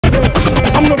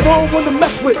don't want to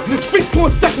mess with. The streets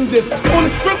going second this. On the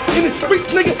strip, in the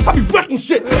streets, nigga, I be wrecking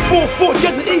shit. 4-4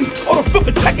 Desert East, all the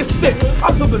fucking tech is spit.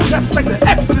 I feel possessed like the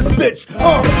X of this bitch.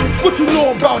 What you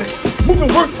know about it?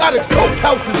 Moving work out of coke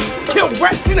houses. Kill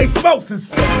rats and they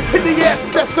spouses. Hit the ass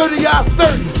with that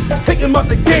 30-30. Take him out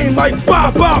the game like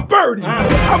bye-bye birdie.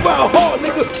 I ride hard,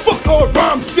 nigga, fuck all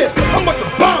rhyme shit. I'm like the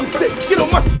bomb shit, get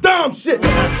on my dime shit.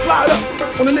 Slide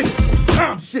up on a nigga, it's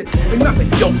time shit. And nothing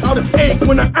yolk out his egg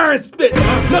when the iron spit.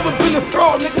 Never been a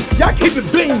fraud, nigga, y'all keep it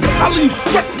beam. I leave you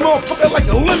stretch motherfucker like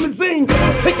a limousine.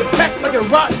 Take it back like a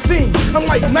rotten scene. I'm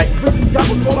like night vision,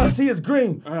 goggles, all I see is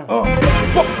green.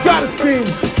 Buckz got a scheme.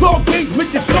 12 gauge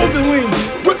make your shoulder lean.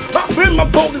 Whip pop in my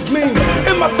boldest mean.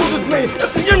 In my shoulders mean.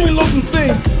 If the end reloading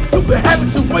things, you can have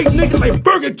it your way, nigga, like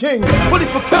Burger King. Ready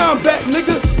for combat,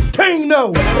 nigga.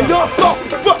 Kano. And y'all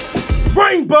soft as fuck.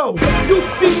 Rainbow. You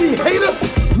see me, hater?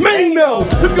 Mano.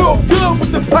 If you're good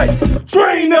with the pipe,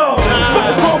 Drano. What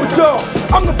is wrong with y'all?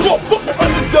 I'm the ball fucking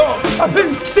underdog. I've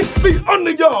been 6 feet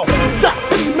under y'all. Shots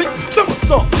hit me, make me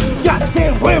somersault.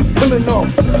 Goddamn rams coming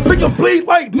off. Make them bleed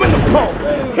like menopause.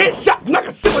 Headshot, knock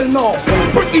a ceiling off.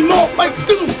 Breaking off like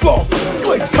doom floss.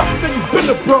 You ain't tough, then you been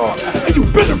abroad. And you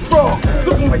been a fraud.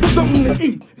 Looking like something to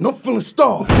eat, and I'm feeling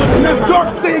starved. And if Dark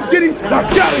saying get him, I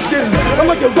gotta get him. I'm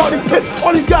like a Roddy Pitt,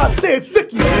 all he got said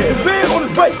sicky. His man on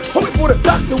his right, homie brought a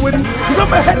doctor with him. Cause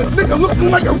I'm ahead of this nigga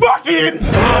looking like a rocket.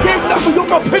 Can't knock me on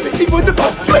my pivot even if I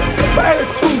slip.